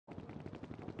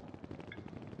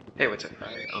Hey, what's up?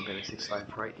 Hi, I'm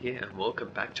Benny65 right here, and welcome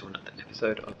back to another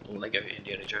episode of LEGO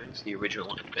Indiana Jones: The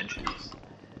Original Adventures.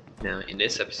 Now, in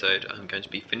this episode, I'm going to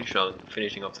be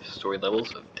finishing off the story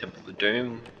levels of Temple of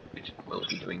Doom, which we'll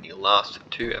be doing the last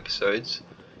 2 episodes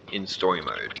in story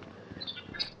mode.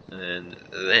 And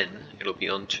then it'll be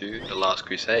on to The Last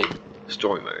Crusade,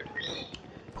 story mode.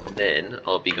 And then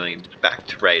I'll be going back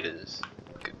to Raiders,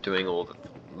 doing all the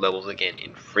levels again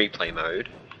in free play mode.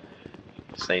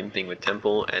 Same thing with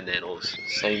Temple, and then also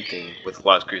same thing with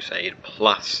Last Crusade,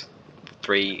 plus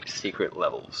 3 secret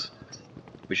levels,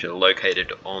 which are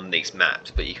located on these maps,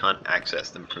 but you can't access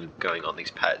them from going on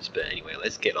these pads. But anyway,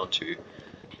 let's get on to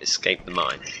Escape the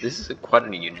Mines. This is quite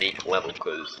a unique level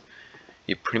because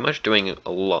you're pretty much doing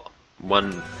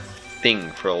one thing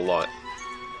for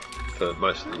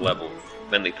most of the level,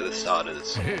 mainly for the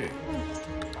starters.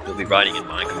 You'll be riding in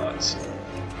minecarts.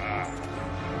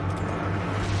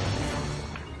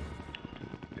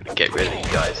 Get rid of these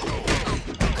guys.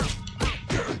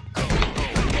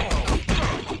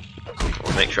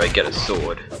 I'll make sure I get a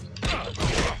sword.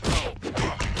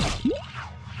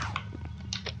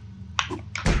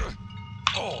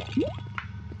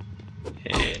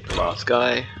 And last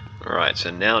guy. Alright,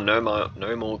 so now no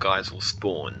more guys will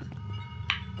spawn.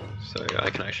 So I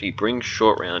can actually bring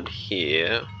Short Round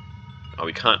here. Oh,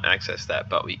 we can't access that,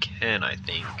 but we can, I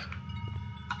think.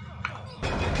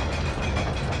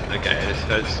 Okay, I just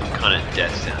heard some kind of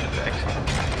death sound effect.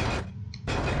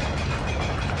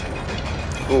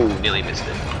 Ooh, nearly missed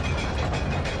it.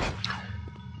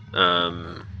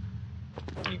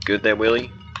 You good there,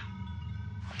 Willie?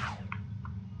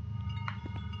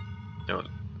 No,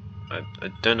 I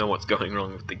don't know what's going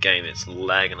wrong with the game, it's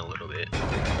lagging a little bit.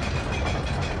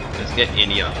 Let's get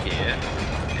Indy up here,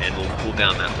 and we'll pull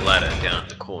down that ladder down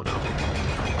the corner.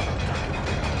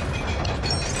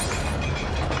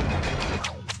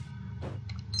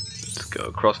 Go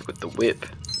across with the whip,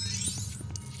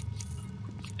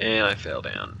 and I fell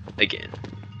down again.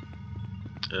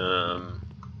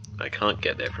 I can't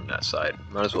get there from that side.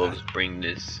 Might as well just bring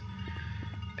this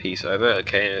piece over.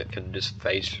 Okay, it can just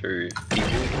phase through people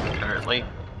apparently.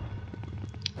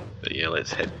 But yeah,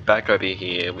 let's head back over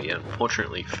here. We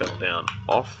unfortunately fell down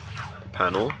off the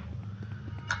panel.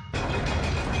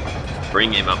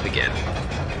 Bring him up again.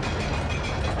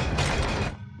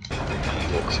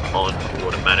 Walks on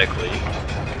automatically.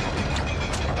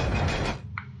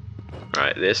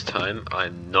 Right, this time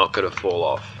I'm not gonna fall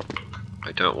off.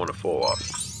 I don't want to fall off.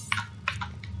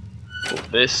 Pull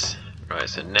this. Right,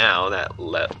 so now that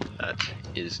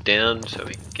is down, so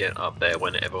we can get up there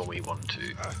whenever we want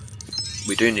to.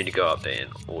 We do need to go up there in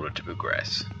order to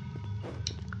progress.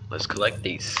 Let's collect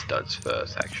these studs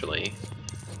first, actually.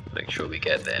 Make sure we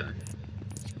get them.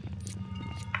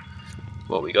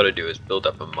 What we got to do is build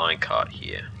up a minecart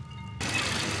here.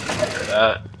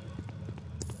 That.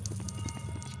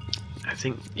 I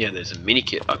think, yeah, there's a mini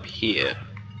kit up here.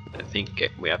 I think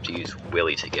we have to use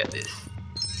Willie to get this,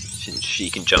 since she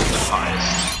can jump the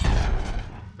highest.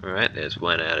 Alright, there's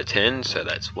 1 out of 10, so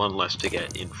that's 1 less to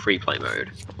get in free play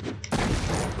mode.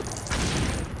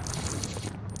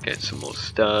 Get some more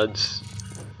studs.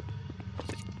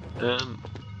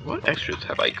 What extras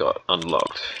have I got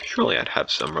unlocked? Surely I'd have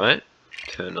some, right?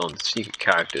 Turn on secret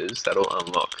characters, that'll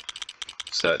unlock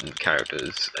certain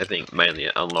characters. I think mainly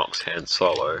it unlocks Han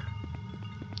Solo,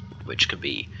 which can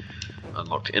be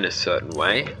unlocked in a certain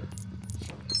way.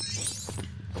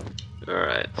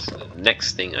 Alright, so the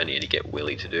next thing I need to get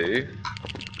Willie to do,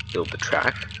 build the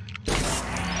track,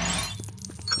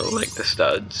 collect the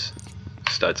studs.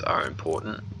 Studs are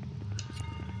important.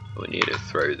 We need to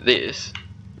throw this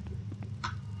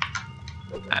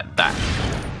at that.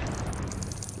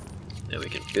 Then we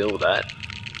can build that.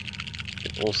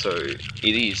 Also,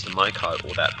 either use the minecart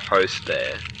or that post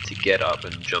there to get up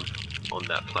and jump on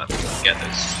that platform and get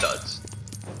those studs.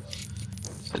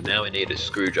 So now we need a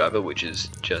screwdriver, which is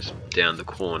just down the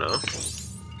corner.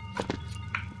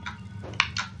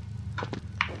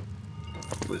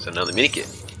 There's another minikit.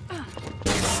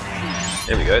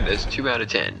 There we go, there's 2 out of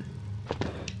 10.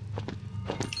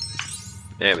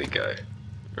 There we go.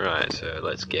 Right, so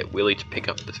let's get Willie to pick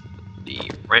up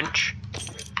the wrench.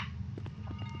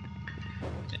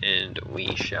 And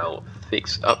we shall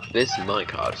fix up this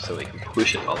minecart so we can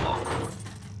push it along.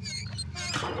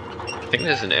 I think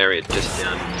there's an area just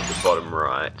down to the bottom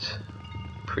right.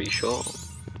 Pretty sure.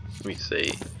 Let me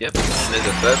see. Yep, and there's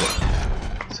a 3rd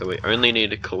one. So we only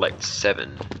need to collect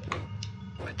 7.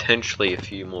 Potentially a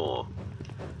few more.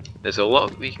 There's a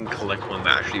lot we can collect when we're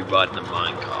actually riding the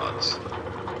minecarts.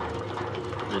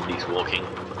 And he's walking.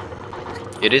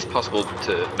 It is possible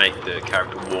to make the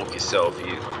character walk yourself.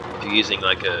 You if you're using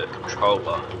like a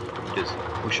controller, just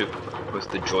push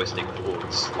the joystick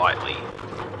forward slightly.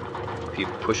 If you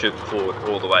push it forward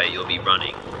all the way, you'll be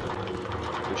running,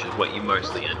 which is what you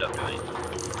mostly end up doing.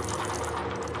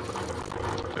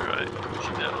 Alright,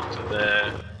 pushing that onto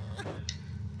there.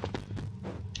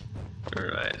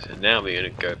 Alright, so now we're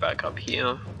going to go back up here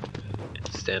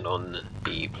and stand on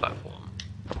the platform.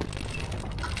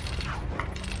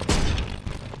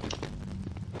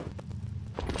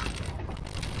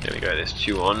 There we go, there's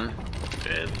 2 on,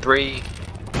 and 3.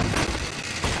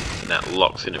 And that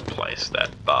locks it in place, that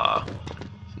bar.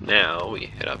 Now we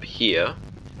head up here,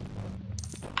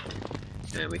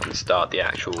 and we can start the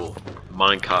actual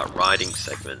minecart riding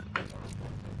segment.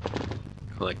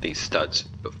 Collect these studs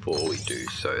before we do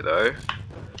so though,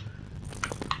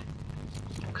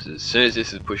 because as soon as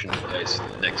this is pushed into place,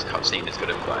 the next cutscene is going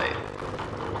to play.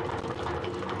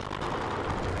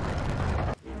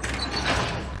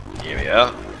 Here we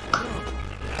are.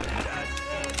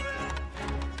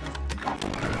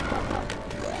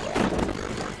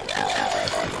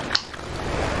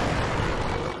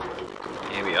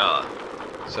 Here we are.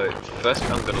 So first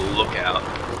I'm going to look out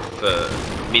for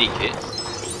mini kits.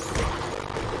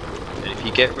 And if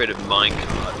you get rid of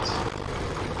minecarts,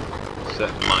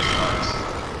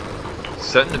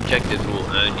 certain objectives will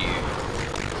earn you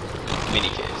mini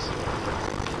kits.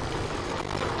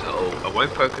 So I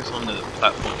won't focus on the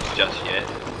platforms just yet.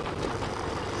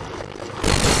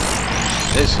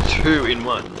 There's 2 in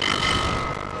 1.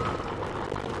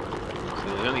 So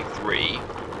there's only 3.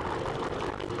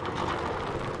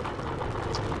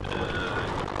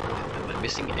 Am I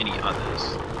missing any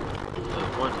others?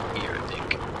 There's 1 here, I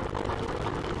think.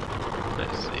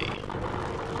 Let's see.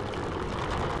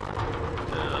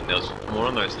 There's more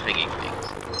on those hanging things.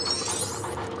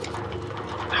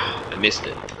 I missed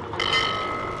it.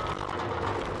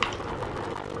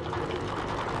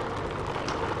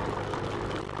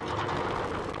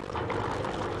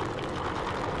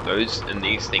 Those and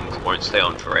these things won't stay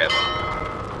on forever.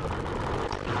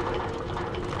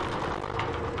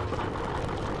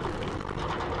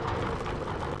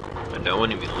 I don't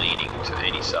want to be leaning to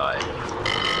any side.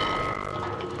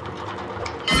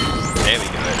 There we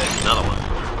go, there's another one.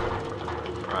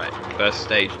 Right, first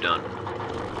stage done.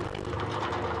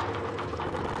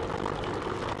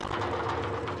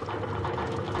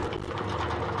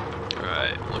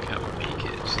 Alright, look how many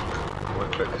kids.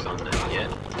 Won't focus on that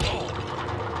yet.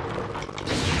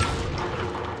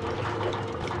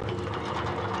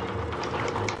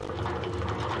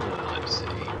 Let's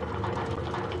see.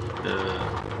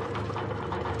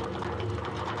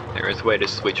 There is a way to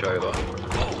switch over.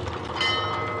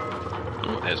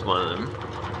 Oh, there's one of them.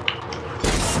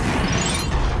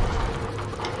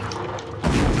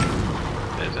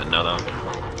 There's another.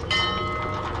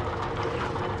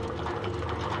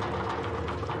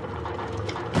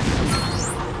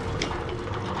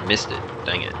 Missed it,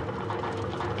 dang it.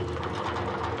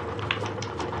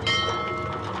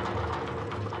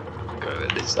 Go over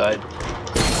this side.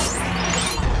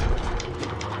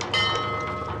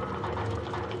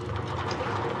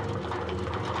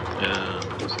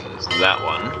 So there's that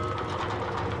one.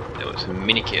 There was a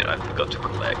mini kit I forgot to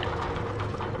collect.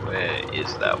 Where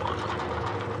is that one?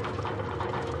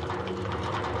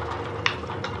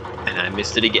 And I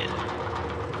missed it again.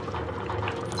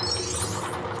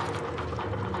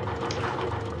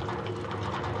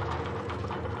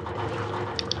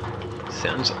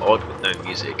 Sounds odd with no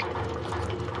music.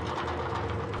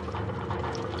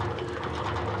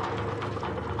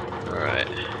 Alright.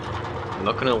 I'm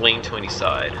not gonna lean to any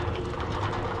side.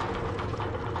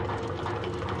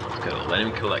 Just gotta let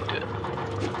him collect it.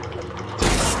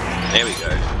 There we go.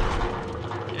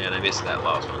 And I missed that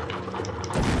last one.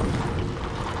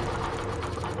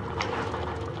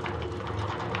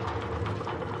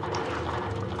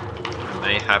 I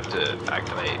may have to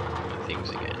activate the things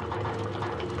again.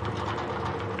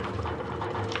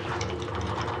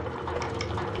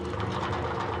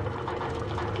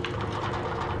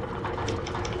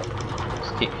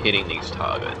 Just keep hitting these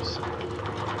targets.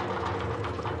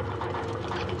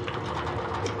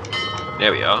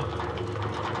 There we are.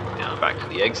 Now back to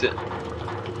the exit.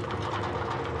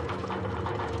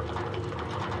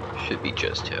 Should be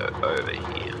just over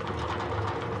here.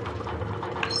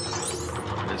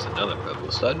 There's another purple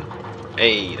stud.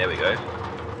 Hey, there we go.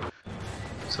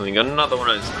 So we got another one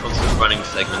of those constant running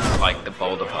segments like the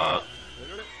boulder part.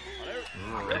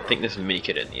 I think there's a mini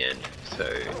kit in the end, so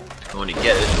if I want to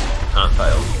get it, can't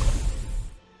fail.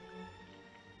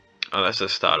 Oh, that's the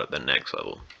start of the next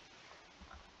level.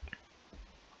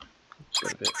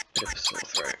 Got a bit of a sore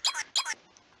throat.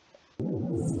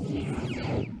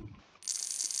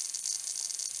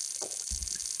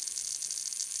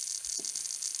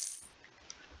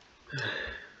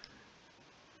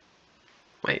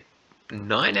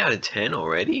 9 out of 10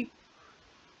 already?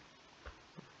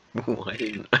 Ooh,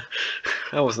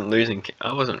 I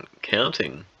wasn't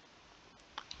counting.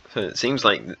 So it seems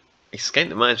like Escape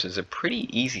the Mines is a pretty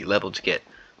easy level to get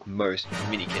most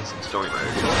mini-kits in story mode.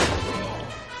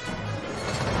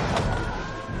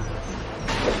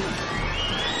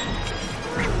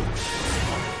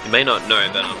 You may not know,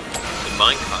 but the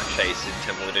minecart chase in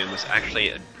Temple of Doom was actually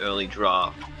an early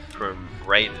draft from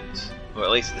Raiders, or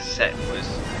at least the set was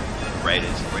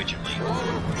Raiders originally.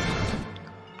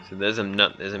 So there's a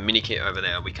mini kit over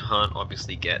there. We can't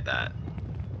obviously get that.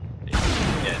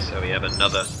 Yeah, so we have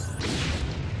another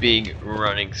big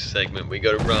running segment we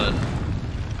gotta run.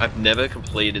 I've never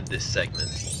completed this segment,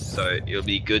 so it'll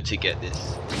be good to get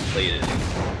this completed.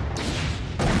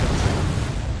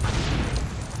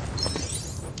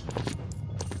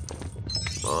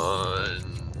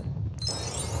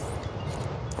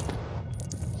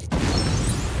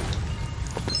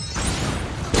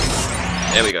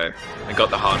 There we go. I got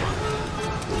the hard one.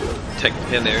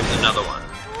 Technically, there is another one.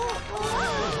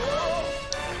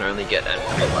 I can only get that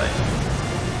anyway.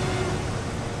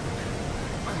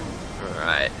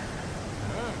 Alright.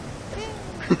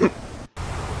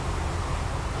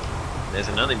 There's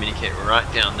another mini kit right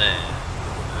down there.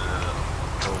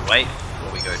 We'll wait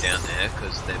before we go down there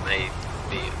because there may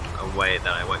be a way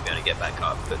that I won't be able to get back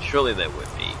up, but surely there would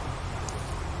be.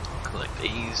 Collect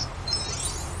these.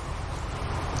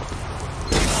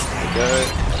 Go.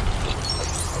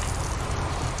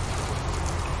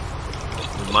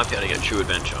 We might be able to get True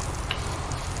Adventure.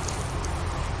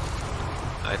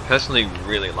 I personally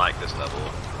really like this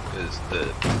level because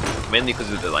mainly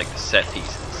because of the set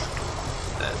pieces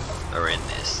that are in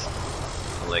this,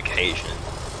 the location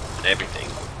and everything.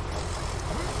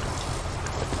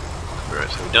 Alright,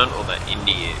 so we've done all that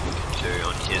India can do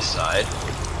on his side.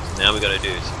 So now we got to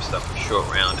do some stuff with Short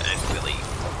Round and Willy.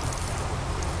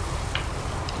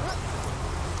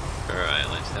 Alright,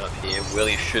 let's head up here.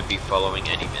 Willy should be following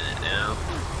any minute now.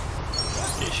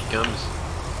 Here she comes.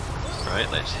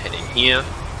 Alright, let's head in here.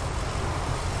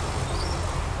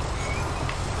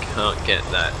 Can't get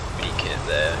that mini kit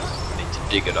there. We need to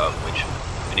dig it up, which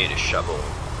we need a shovel,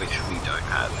 which we don't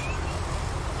have.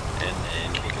 And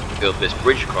then we can build this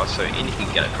bridge across so Indy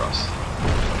can get across.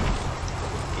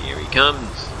 Here he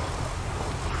comes.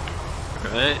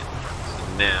 Alright,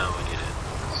 so now we're gonna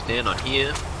stand on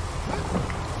here.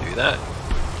 Do that.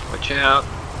 Watch out.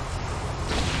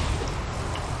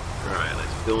 Alright,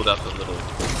 let's build up a little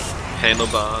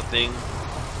handlebar thing.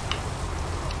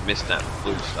 Missed that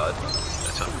blue stud.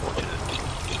 That's unfortunate.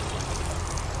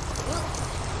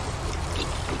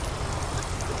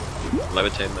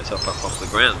 Levitated myself up off the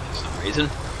ground for some reason.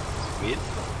 It's weird.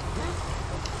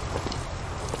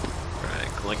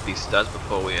 Alright, collect these studs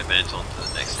before we advance on to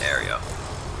the next area.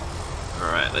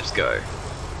 Alright, let's go.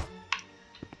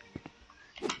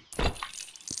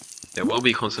 There will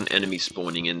be constant enemies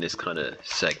spawning in this kind of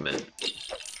segment.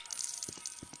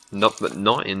 But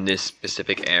not in this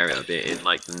specific area, but in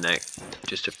like the next,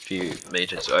 just a few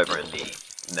meters over in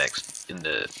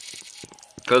the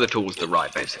further towards the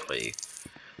right basically.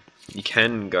 You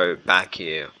can go back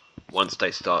here once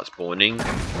they start spawning,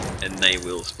 and they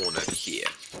will spawn over here.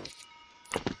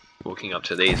 Walking up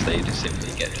to these, they just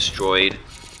simply get destroyed.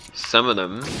 Some of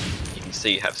them, you can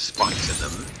see, have spikes in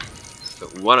them,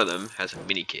 but one of them has a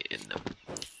mini kit in them.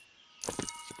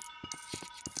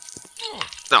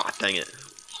 Oh, dang it.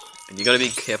 And you gotta be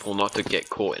careful not to get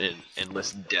caught in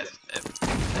endless death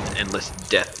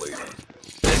loop.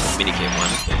 There's a mini kit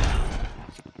one.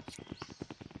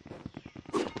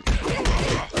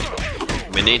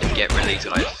 We need to get rid of these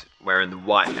guys wearing the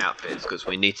white outfits because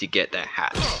we need to get their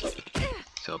hats.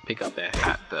 So I'll pick up their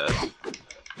hat first.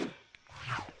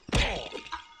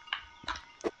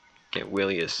 Get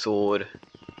Willy a sword.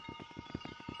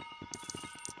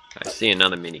 I see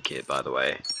another mini kit, by the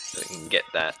way, so we can get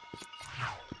that.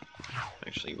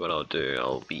 Actually, what I'll do,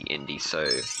 I'll be Indy so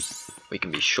we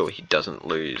can be sure he doesn't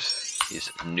lose his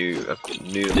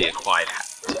newly acquired hat.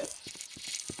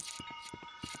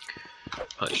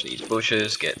 Punch these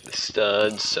bushes, get the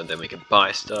studs, so then we can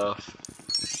buy stuff.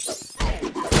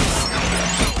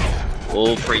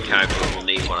 All 3 characters will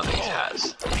need one of these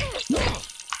hats.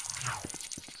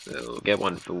 So we'll get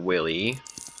one for Willy.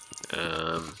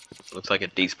 Looks like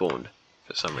it despawned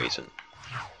for some reason.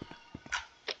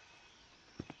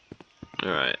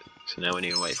 Alright, so now we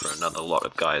need to wait for another lot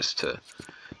of guys to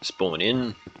spawn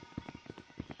in.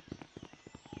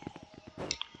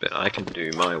 But I can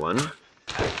do my one.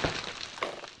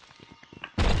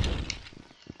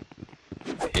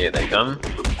 Here they come.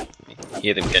 You can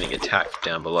hear them getting attacked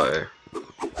down below.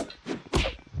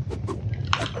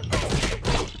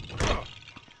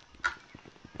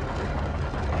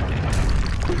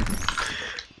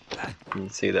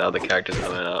 see the other characters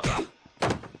coming up.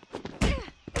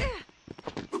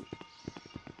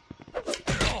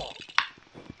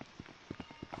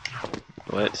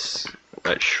 Let's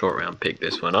Short Round pick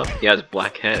this one up. He has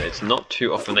black hair. It's not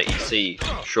too often that you see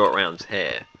Short Round's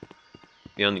hair.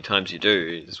 The only times you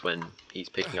do is when he's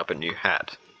picking up a new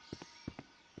hat.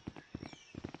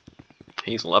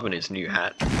 He's loving his new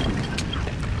hat.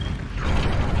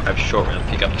 Have Short Round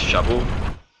pick up the shovel.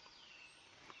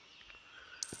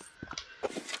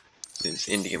 Since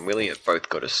Indy and Willie have both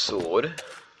got a sword.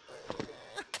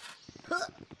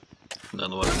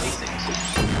 Another one of these things.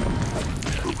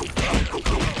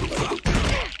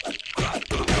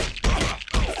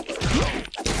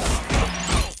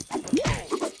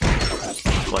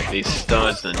 Like these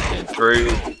studs and head through.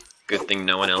 Good thing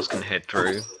no one else can head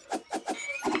through.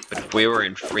 But if we were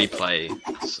in free play,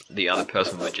 the other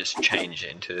person would just change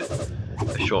into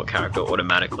a short character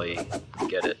automatically and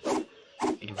get it.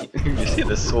 You see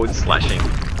the sword slashing.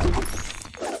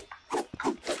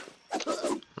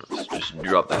 Let's just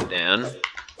drop that down.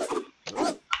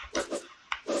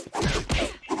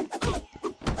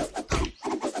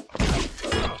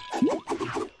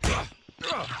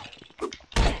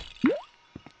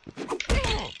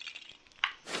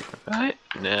 Right,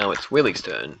 now it's Willie's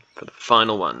turn for the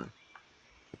final one.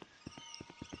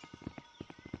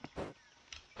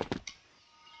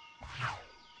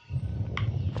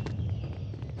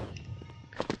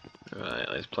 Alright,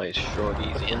 let's play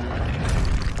Shorty's in.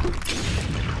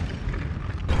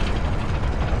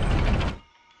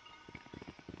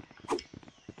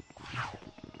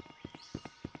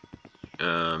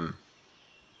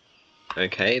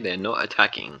 Okay, they're not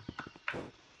attacking.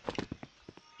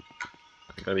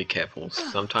 Gotta be careful.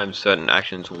 Sometimes certain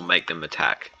actions will make them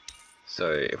attack. So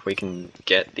if we can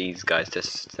get these guys to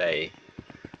stay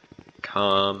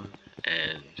calm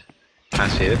and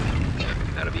passive,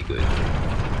 that'll be good.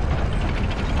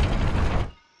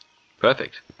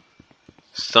 Perfect.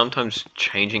 Sometimes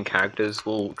changing characters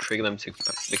will trigger them to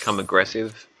become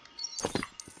aggressive.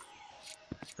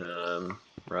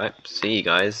 Right, see you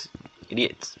guys.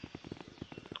 Idiots.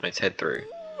 Let's head through.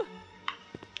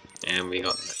 And we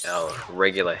got our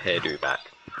regular hairdo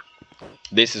back.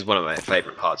 This is one of my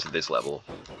favourite parts of this level.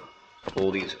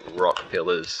 All these rock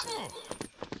pillars.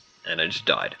 And I just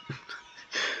died.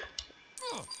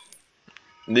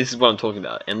 This is what I'm talking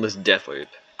about. Endless death loop.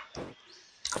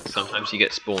 Sometimes you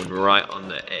get spawned right on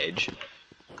the edge.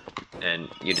 And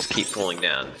you just keep falling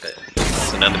down. But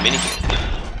it's another minigame.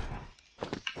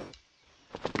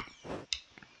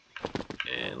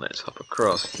 And let's hop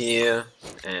across here.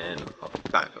 And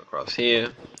hop back across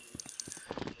here.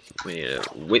 We need to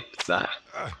whip that.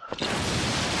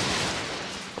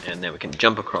 And then we can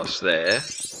jump across there.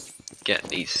 Get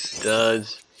these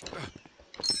studs.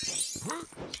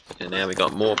 And now we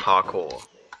got more parkour.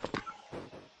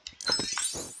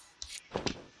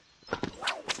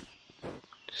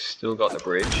 Still got the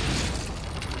bridge.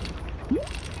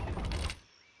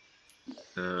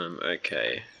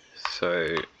 Okay.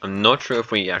 So, I'm not sure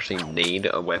if we actually need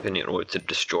a weapon in order to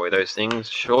destroy those things.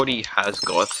 Shorty has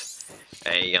got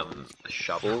a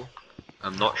shovel.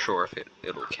 I'm not sure if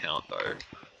it'll count though.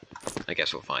 I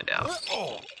guess we'll find out.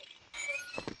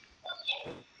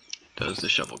 Does the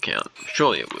shovel count?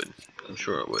 Surely it would. I'm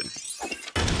sure it would.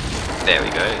 There we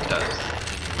go, it does.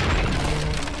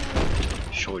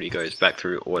 Shorty goes back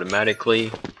through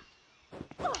automatically.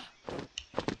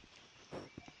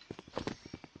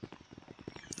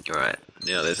 Alright,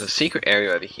 now there's a secret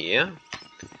area over here.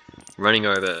 Running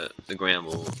over the ground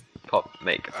will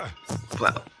make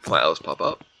flowers pop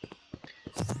up.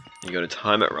 You gotta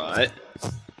time it right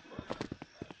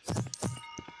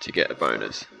to get a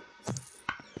bonus.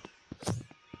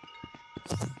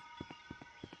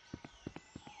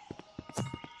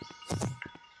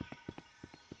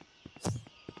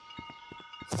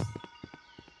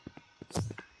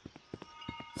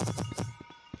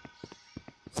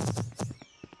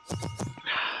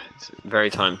 It's very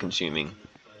time consuming.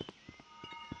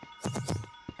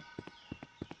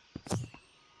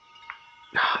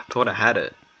 I thought I had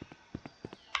it.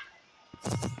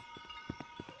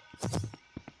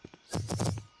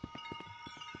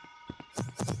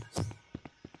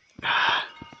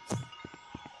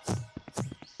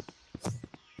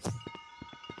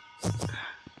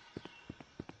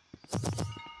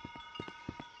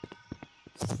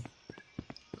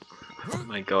 Oh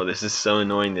my god, this is so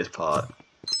annoying, this part.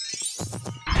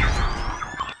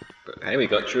 But hey, we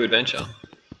got True Adventure.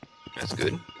 That's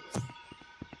good.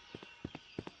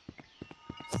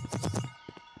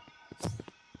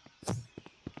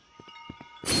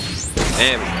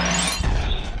 There we go.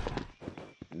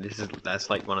 That's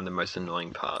like one of the most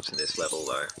annoying parts of this level,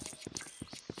 though.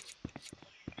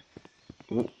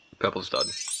 Ooh, purple stud.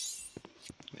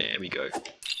 There we go.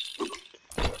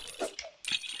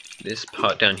 This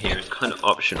part down here is kind of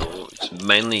optional. It's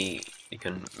mainly, you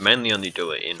can mainly only do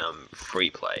it in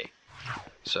free play,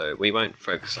 so we won't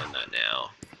focus on that now.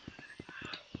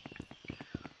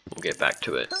 We'll get back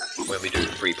to it when we do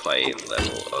the free play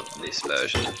level of this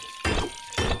version.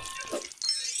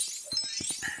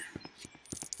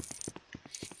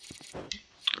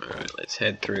 Alright, let's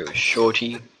head through a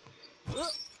shorty.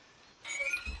 Have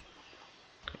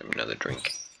another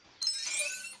drink.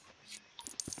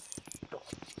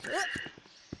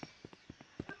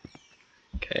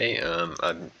 Okay,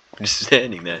 I'm just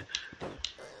standing there.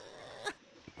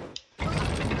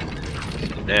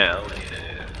 Now, we need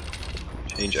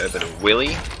to change over to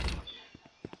Willy.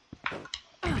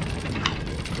 And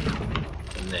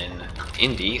then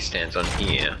Indy stands on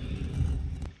here.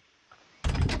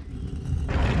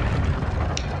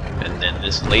 And then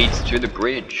this leads to the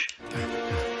bridge.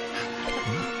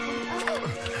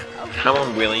 Come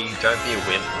on, Willy, don't be a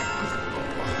wimp.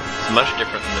 It's much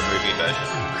different than the movie version.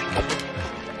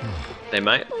 They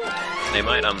might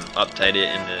update it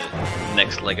in the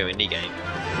next LEGO Indie game,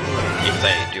 if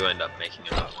they do end up making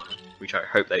another one, which I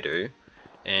hope they do.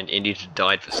 And Indy just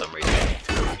died for some reason.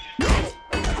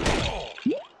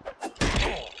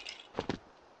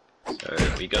 So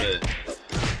we gotta.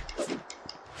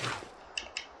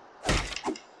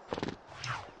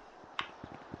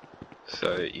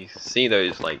 So you see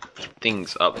those like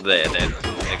things up there? They've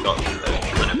got the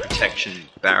kind of protection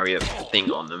barrier thing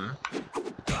on them.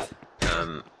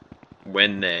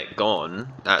 When they're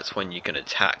gone, that's when you can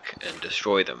attack and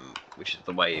destroy them, which is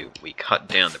the way we cut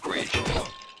down the bridge.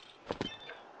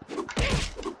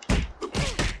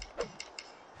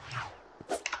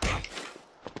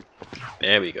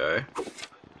 There we go.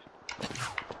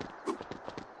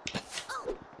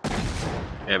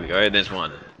 There we go, there's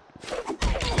one.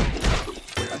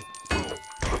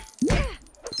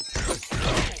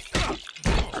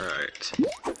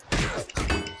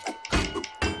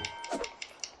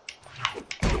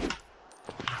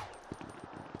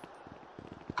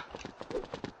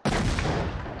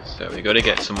 So we got to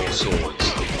get some more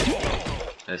swords.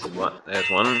 There's one. There's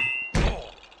one.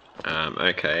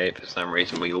 Okay, for some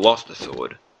reason we lost a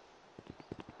sword.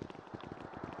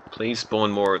 Please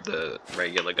spawn more of the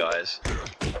regular guys.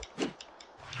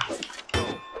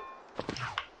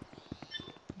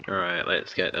 Alright,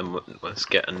 let's get them. Let's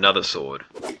get another sword.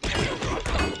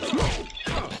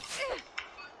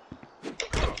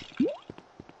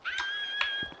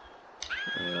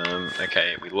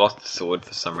 Okay, we lost the sword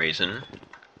for some reason.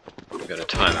 We've got to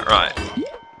time it right.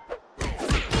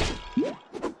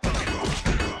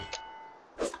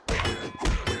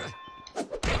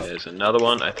 There's another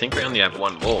one. I think we only have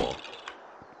one more.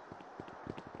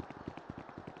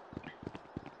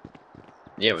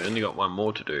 Yeah, we only got one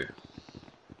more to do.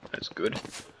 That's good.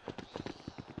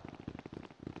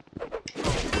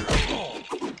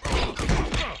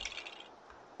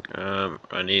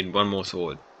 I need one more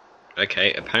sword.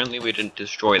 Okay, apparently we didn't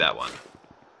destroy that one.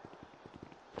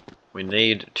 We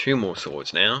need 2 more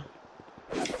swords now.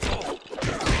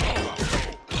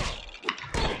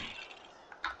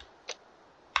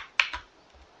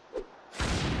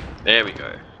 There we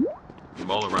go.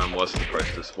 MOLA was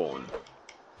supposed to spawn.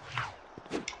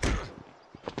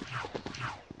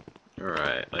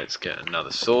 Alright, let's get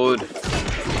another sword.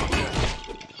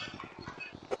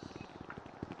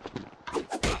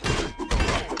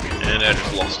 And I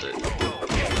just lost it.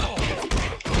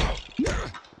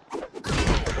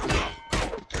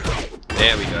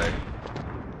 There we go.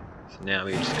 So now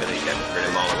we just gotta get rid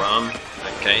of MOLA.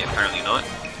 Okay, apparently not.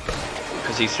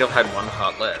 Because he still had 1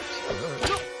 heart left.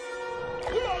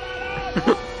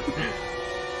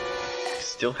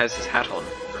 Still has his hat on.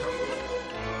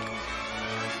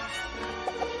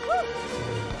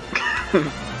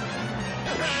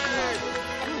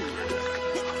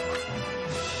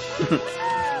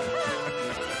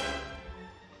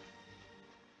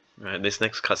 Right, this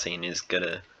next cutscene is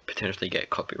gonna potentially get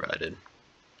copyrighted.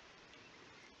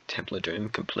 Templar Doom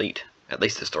complete, at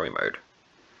least the story mode.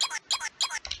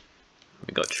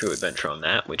 We got True Adventure on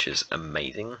that, which is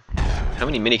amazing. How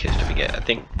many minikits did we get? I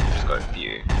think we just got a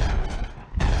few.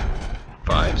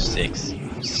 5, 6.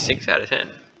 6 out of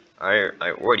 10. I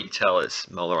already tell it's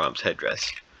MOLA headdress.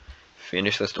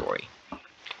 Finish the story.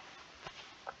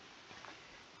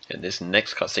 And this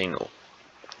next cutscene,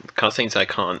 cutscenes I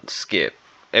can't skip.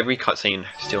 Every cutscene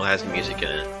still has music in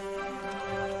it,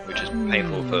 which is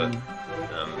painful for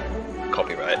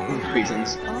copyright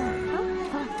reasons.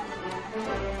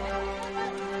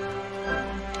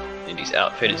 Indy's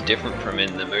outfit is different from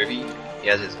in the movie. He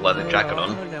has his leather jacket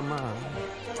on.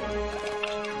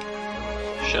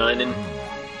 Shining.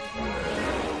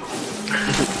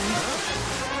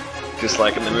 Just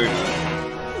like in the movie.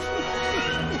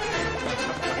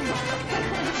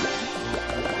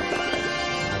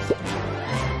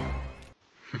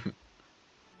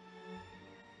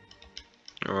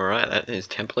 Alright, that is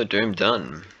Temple of Doom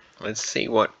done. Let's see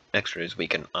what extras we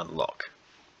can unlock.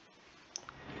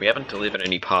 We haven't delivered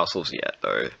any parcels yet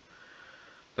though.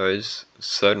 Those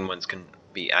certain ones can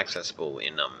be accessible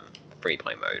in free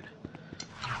play mode.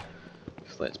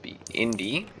 So let's be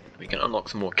Indy. We can unlock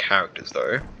some more characters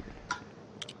though.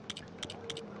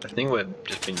 I think we've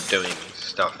just been doing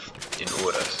stuff in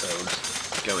order, so we'll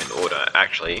just go in order.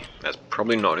 Actually, that's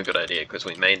probably not a good idea because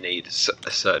we may need a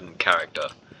certain character.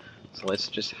 So let's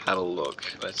just have a look.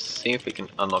 Let's see if we can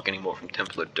unlock any more from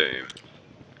Temple of Doom.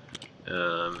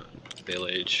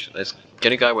 Village. Let's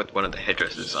get a guy with one of the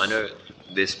headdresses. I know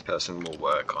this person will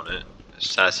work on it.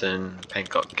 Assassin,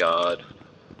 Paintcock Guard,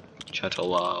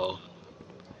 Chatalal.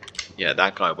 Yeah,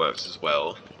 that guy works as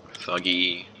well.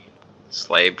 Thuggy,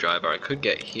 Slave Driver. I could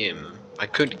get him. I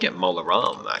could get MOLA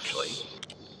actually.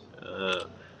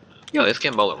 Yeah, let's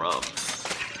get MOLA.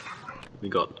 We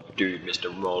got dude,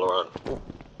 Mr. MOLA. Oh,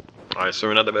 I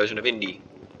saw another version of Indy.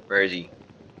 Where is he?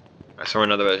 I saw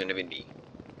another version of Indy.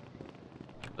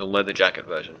 The leather jacket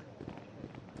version.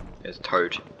 There's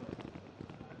Toad.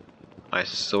 I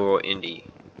saw Indy.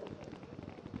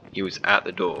 He was at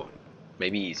the door.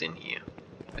 Maybe he's in here.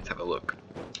 Let's have a look.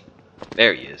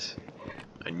 There he is.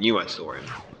 I knew I saw him.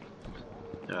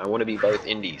 Now, I want to be both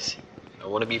Indies. I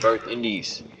want to be both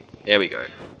Indies. There we go.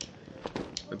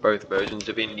 We're both versions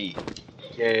of Indy.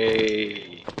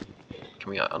 Yay! Can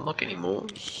we unlock any more?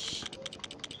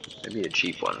 Maybe a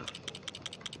cheap one.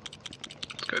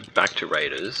 Let's go back to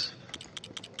Raiders.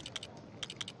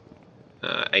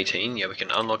 18, yeah, we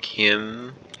can unlock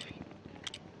him.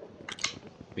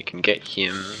 We can get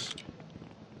him.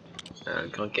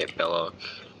 Can't get Belloc.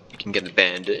 We can get the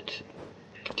Bandit.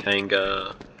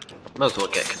 Katanga. Might as well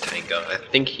get Katanga. I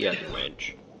think he has a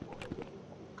wedge.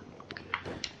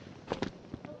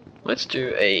 Let's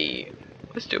do a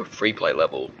free play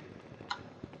level.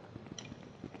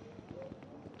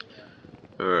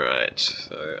 Alright,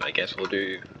 so I guess we'll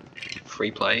do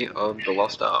free play of the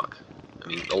Lost Ark. I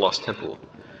mean, the Lost Temple.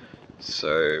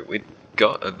 So, we've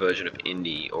got a version of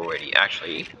Indy already.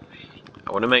 Actually,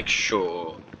 I want to make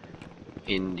sure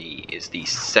Indy is the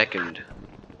second,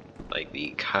 like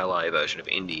the Kali version of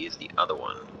Indy is the other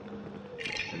one.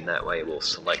 And that way we'll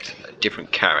select a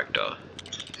different character.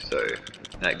 So,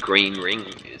 that green ring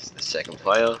is the second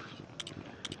player.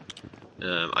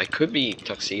 I could be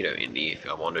Tuxedo Indy if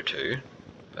I wanted to.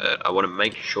 But I want to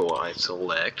make sure I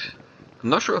select. I'm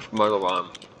not sure if MOLA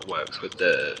works with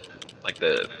the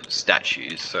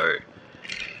statues, so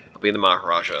I'll be the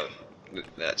Maharaja.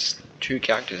 That's two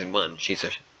characters in one.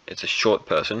 It's a short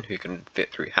person who can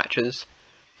fit through hatches,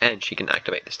 and she can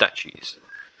activate the statues.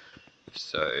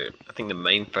 So I think the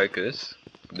main focus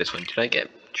of this one. Did I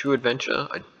get True Adventure?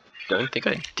 I don't think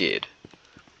I did.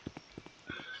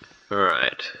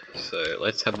 Alright, so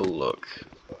let's have a look.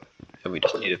 So we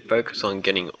just need to focus on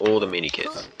getting all the mini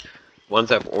kits.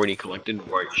 Ones I've already collected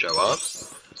won't show up,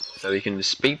 so we can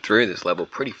speed through this level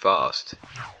pretty fast.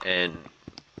 And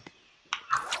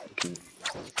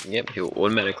yep, he'll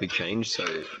automatically change,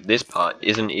 so this part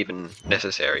isn't even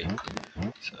necessary.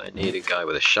 So I need a guy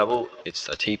with a shovel. It's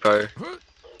a Tipo.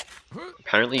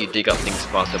 Apparently you dig up things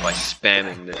faster by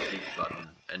spamming the dig button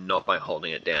and not by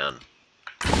holding it down.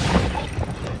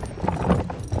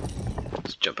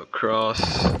 Let's jump across.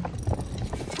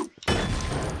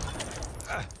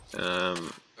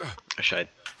 Actually, I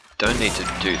don't need to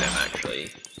do them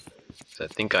actually. So I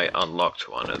think I unlocked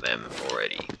one of them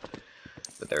already.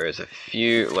 But there is a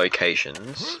few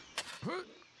locations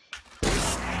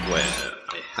where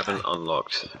I haven't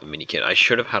unlocked the mini kit. I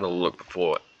should have had a look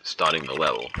before starting the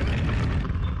level.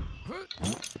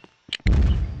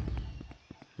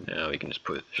 Now we can just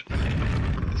put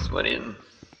this one in.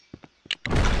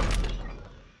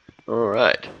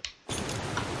 Alright.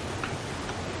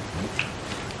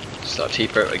 Start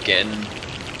Tipo again.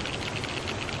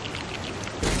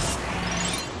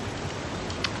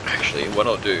 Actually, what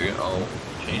I'll do, I'll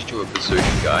change to a bazooka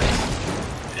guy.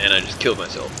 And I just killed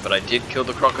myself. But I did kill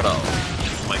the crocodile,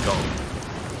 which is my goal.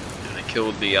 And I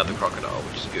killed the other crocodile,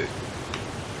 which is good.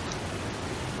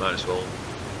 Might as well.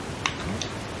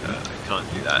 I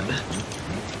can't do that.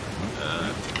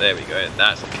 There we go,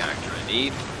 that's the character I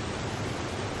need.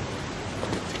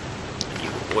 And you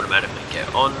will automatically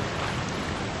get on.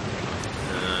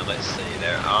 Let's see,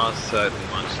 there are certain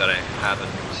ones that I haven't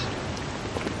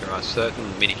there are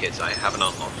certain mini-kits I haven't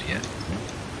unlocked yet.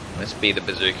 Let's be the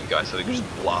bazooka guy so we can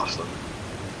just blast them.